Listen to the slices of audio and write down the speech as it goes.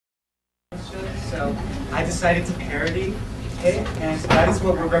So I decided to parody it, and that is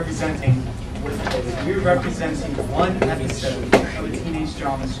what we're representing with this. We're representing one episode of a teenage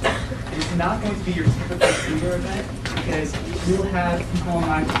drama show. And it's not going to be your typical singer event, because we'll have people on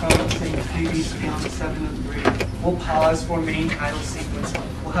microphone saying previously on 703. We'll pause for main title sequence.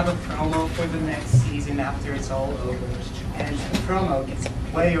 We'll have a promo for the next season after it's all over. And the promo gets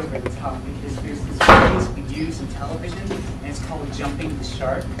way over the top because there's this phrase we use in television, and it's called jumping the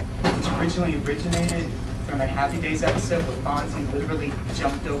shark, which originally originated from a Happy Days episode where Fonzie literally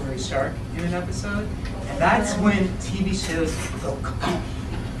jumped over a shark in an episode. And that's when TV shows go kaboom.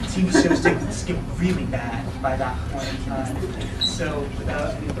 TV shows just get really bad by that point in time. So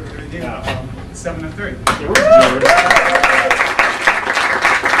without any further ado, 703.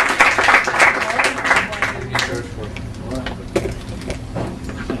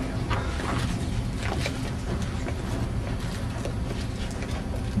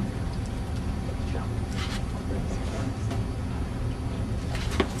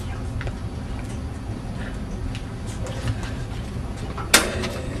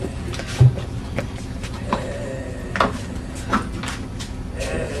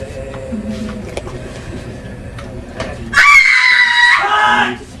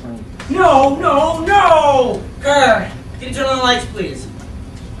 No! Can you turn on the lights, please?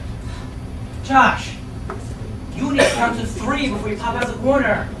 Josh, you need to count to 3 before you pop out the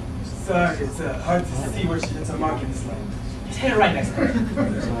corner. Sorry, it's hard to see where she hits a mark in this line. Just hit it right next to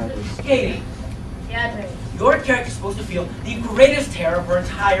her. Katie. Yeah, Dre. Your character's supposed to feel the greatest terror of her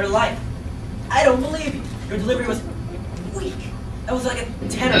entire life. I don't believe you. Your delivery was weak. That was like a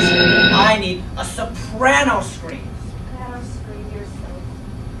tenor scream. I need a soprano scream. Soprano scream yourself.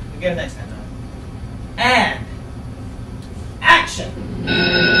 You get it next time, though. And action! 5:30.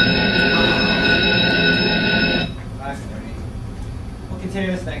 We'll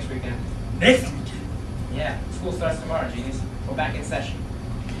continue this next weekend. Next weekend? Yeah, school starts tomorrow, genius. We're back in session.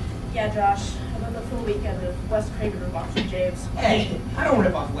 Yeah, Josh. How about the full weekend of Wes Craven ripoffs from James? Hey, I don't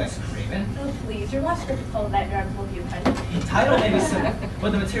rip off Wes Craven. Oh, please. Your last script is called Nightmare on Porcupine. The title may be simple,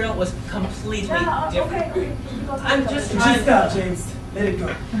 but the material was completely different. Okay. I'm just trying to... Stop, James. Let it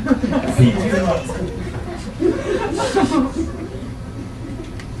go. See you tomorrow.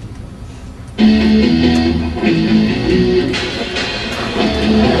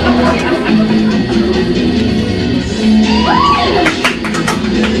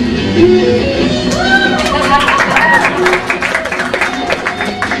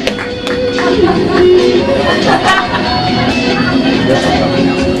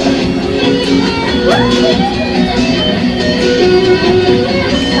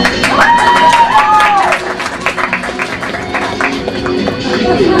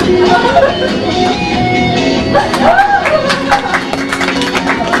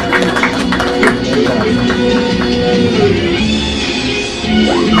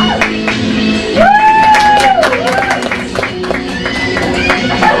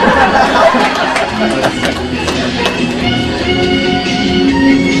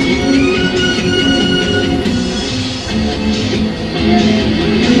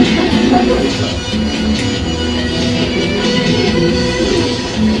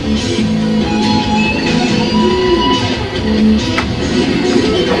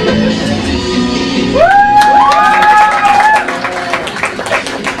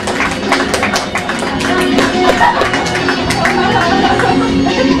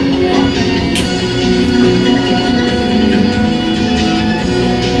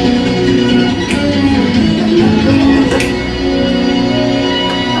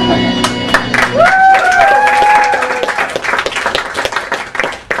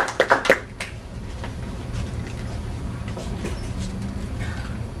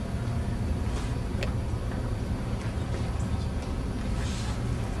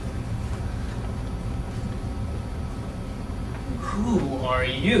 Who are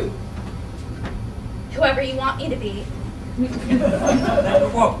you? Whoever you want me to be. That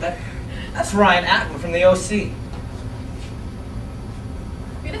quote, that's Ryan Atwood from the OC.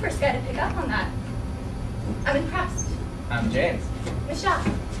 You're the first guy to pick up on that. I'm impressed. I'm James. Michelle.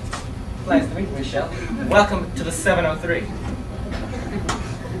 Nice to meet you, Michelle. Welcome to the 703.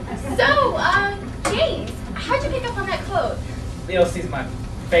 So, James, how'd you pick up on that quote? The OC's my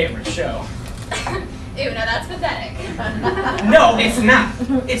favorite show. Ew, no, that's pathetic. No, it's not.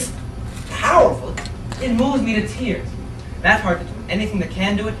 It's powerful. It moves me to tears. That part, anything that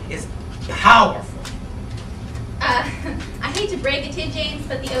can do it, is powerful. I hate to break it to you, James,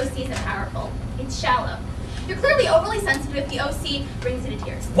 but the OC isn't powerful. It's shallow. You're clearly overly sensitive if the OC brings you to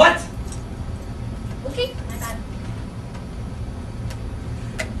tears. What? Okay, my bad.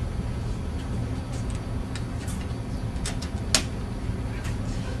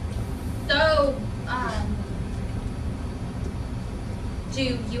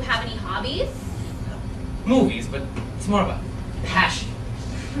 more of a passion.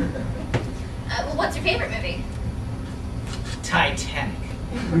 Well, what's your favorite movie? Titanic.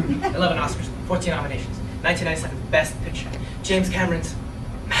 11 Oscars, 14 nominations. 1997 Best Picture. James Cameron's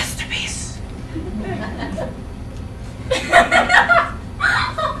masterpiece.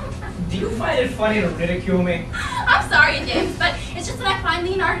 Do you find it funny to ridicule me? I'm sorry, James, but it's just that I find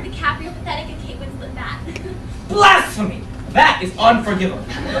Leonardo DiCaprio pathetic and Kate Winslet bad. Blasphemy! That is unforgivable.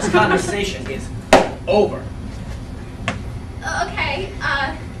 This conversation is over. Okay,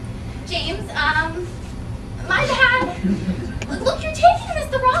 James, my bad. Look, you're taking this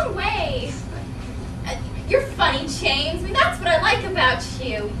the wrong way. You're funny, James. I mean, that's what I like about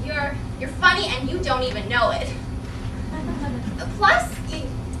you. You're funny and you don't even know it. Plus,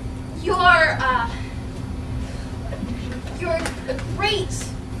 you're a great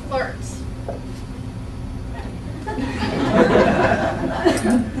flirt.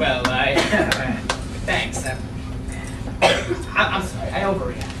 Well, thanks. I'm sorry, I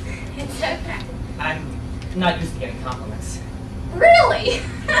overreact. It's okay. I'm not used to getting compliments. Really?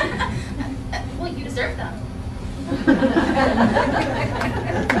 Well, you deserve them.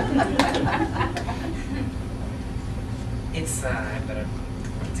 I better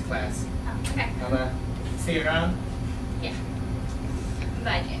get to class. Oh, okay. I'll, see you around. Yeah.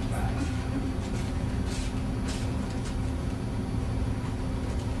 Bye, James. Bye.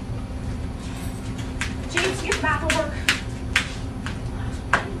 James, get math homework.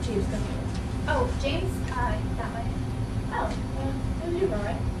 James, go. Oh, James, that way. Oh, you do know,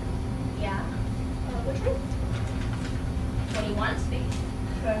 right? Yeah. Which one? What do you want it to be?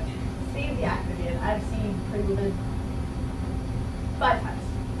 Save the acronym. I've seen Pretty Woman 5 times.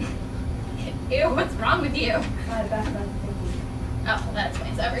 Ew, what's wrong with you? My best friend's thinking. Oh, well, that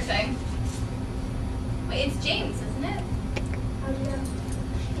explains everything. Wait, it's James, isn't it? How'd you know?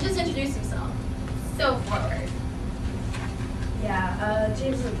 He just introduced himself. So forward. Yeah,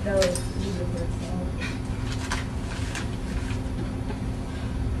 James would know music for himself.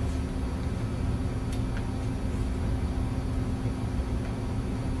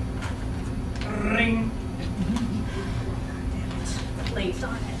 Ring. Late.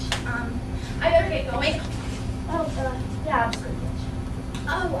 Darn it. I better get going. Oh, yeah, I'm just gonna finish.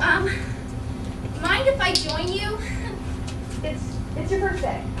 Oh, mind if I join you? It's your first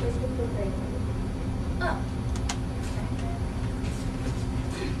day. It's your first day. Oh.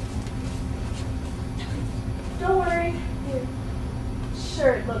 Don't worry. Your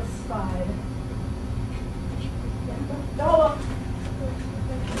shirt looks fine. Yeah, go on.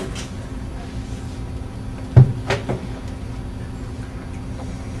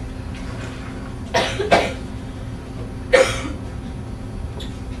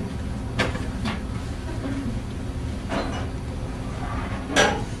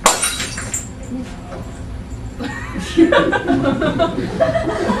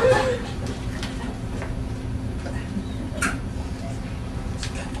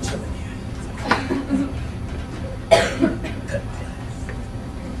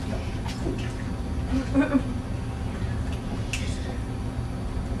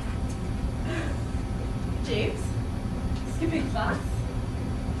 James? Skipping class?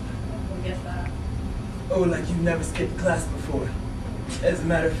 I guess that. Oh, like you've never skipped class before. As a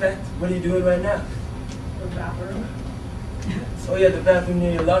matter of fact, what are you doing right now? The bathroom? Oh yeah, the bathroom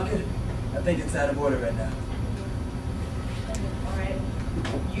near your locker? I think it's out of order right now. Alright.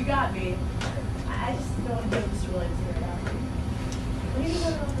 You got me. I just don't want to deal with Mr. Williams here right now. What are you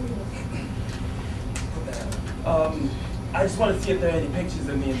doing off of this? I just want to see if there are any pictures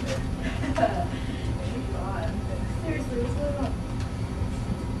of me in there. God. Seriously, what's going on?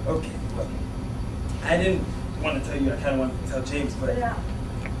 Okay, well, I didn't want to tell you, I kind of wanted to tell James, but... Yeah.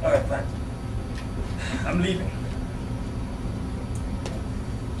 Alright, fine. I'm leaving.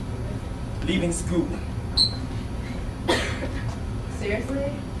 Leaving school.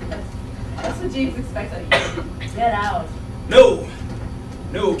 Seriously? That's what James expects out of you. Get out. No!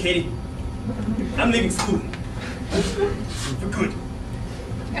 No, Katie. I'm leaving school. For good.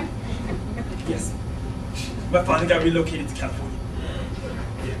 Yes. My father got relocated to California.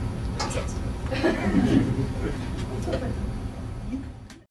 Yeah, sucks.